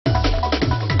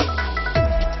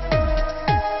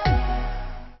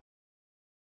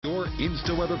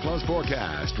Insta Weather Plus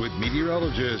forecast with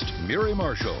meteorologist Mary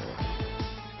Marshall.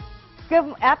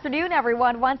 Good afternoon,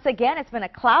 everyone. Once again, it's been a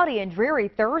cloudy and dreary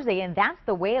Thursday, and that's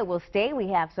the way it will stay. We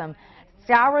have some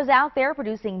showers out there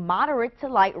producing moderate to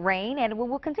light rain, and we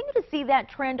will continue to see that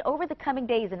trend over the coming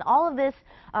days. And all of this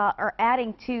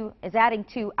is adding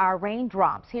to our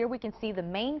raindrops. Here we can see the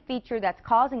main feature that's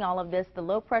causing all of this. The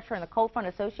low pressure and the cold front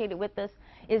associated with this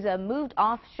is moved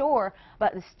offshore,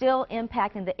 but is still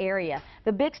impacting the area.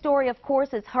 The big story, of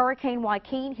course, is Hurricane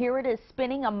Joaquin. Here it is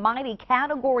spinning, a mighty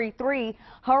Category 3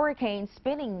 hurricane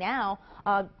spinning now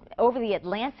over the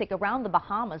Atlantic around the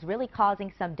Bahamas, really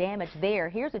causing some damage there.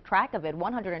 Here's a track of it: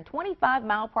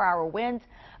 125-mile-per-hour winds,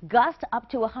 gusts up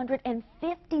to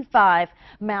 155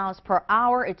 miles per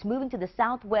hour. It's moving to the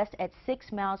southwest at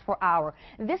 6 miles per hour.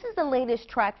 This is the latest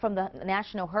track from the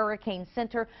National Hurricane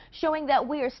Center, showing that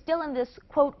we are still in this,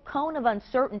 quote, cone of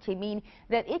uncertainty, meaning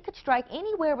that it could strike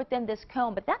anywhere within this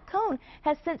cone, but that cone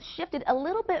has since shifted a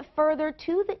little bit further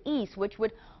to the east, which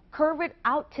would curve it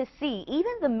out to sea.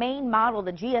 Even the main model,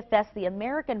 the GFS, the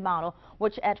American model,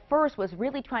 which at first was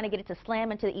really trying to get it to slam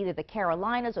into either the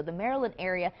Carolinas or the Maryland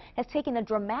area, has taken a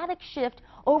dramatic shift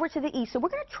over to the east. So we're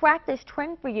going to track this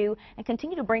trend for you and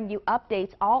continue to bring you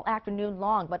updates all afternoon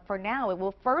long. But for now, it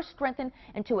will first strengthen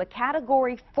into a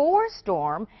Category 4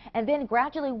 storm and then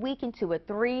gradually weaken to a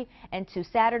 3, and to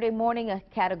Saturday morning a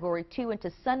Category 2, and to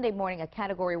Sunday morning a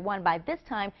Category 1. By this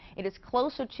time, it is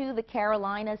closer to the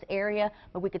Carolinas area,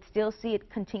 but we could still see it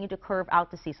continue to curve out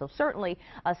to sea. So certainly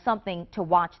something to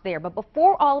watch there. But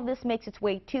before all of this makes its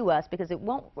way to us, because it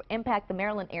won't impact the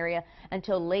Maryland area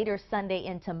until later Sunday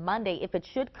into Monday, if it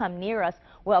should come near us,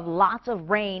 we'll have lots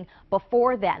of rain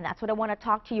before that. And that's what I want to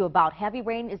talk to you about. Heavy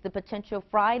rain is the potential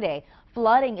Friday.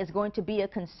 Flooding is going to be a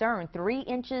concern. 3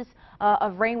 inches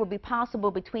of rain will be possible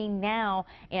between now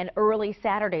and early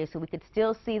Saturday, so we could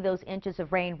still see those inches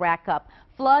of rain rack up.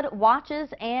 Flood watches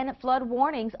and flood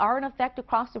warnings are in effect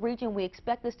across the region. We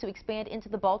expect this to expand into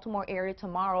the Baltimore area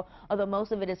tomorrow, although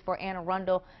most of it is for Anne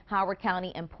Arundel, Howard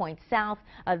County, and Point South.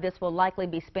 This will likely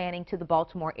be spanning to the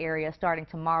Baltimore area starting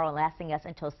tomorrow and lasting us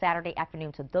until Saturday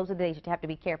afternoon. So those are the days you have to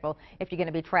be careful if you're going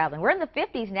to be traveling. We're in the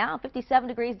 50s now, 57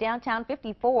 degrees downtown,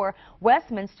 54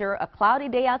 Westminster. A cloudy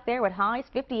day out there with highs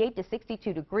 58 to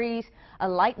 62 degrees. A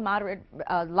light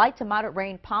to moderate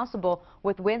rain possible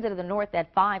with winds out of the north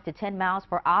at 5 to 10 miles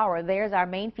per hour. There's our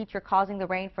main feature causing the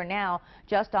rain for now,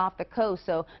 just off the coast.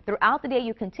 So throughout the day,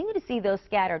 you continue to see those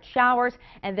scattered showers,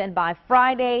 and then by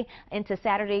Friday into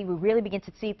Saturday, we really begin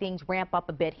to see things ramp up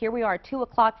a bit. Here we are at 2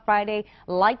 o'clock Friday,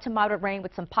 light to moderate rain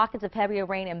with some pockets of heavier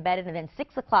rain embedded, and then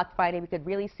 6 o'clock Friday, we could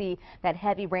really see that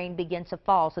heavy rain begin to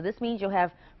fall. So this means you'll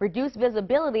have reduced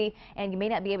visibility, and you may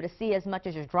not be able to see as much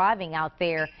as you're driving out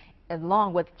there,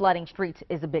 along with flooding streets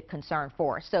is a big concern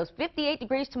for us. So it's 58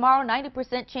 degrees tomorrow,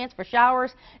 90% chance for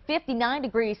showers, 59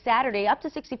 degrees Saturday, up to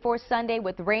 64 Sunday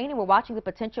with rain, and we're watching the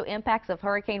potential impacts of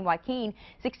Hurricane Joaquin,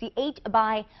 68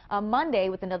 by Monday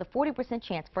with another 40%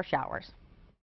 chance for showers.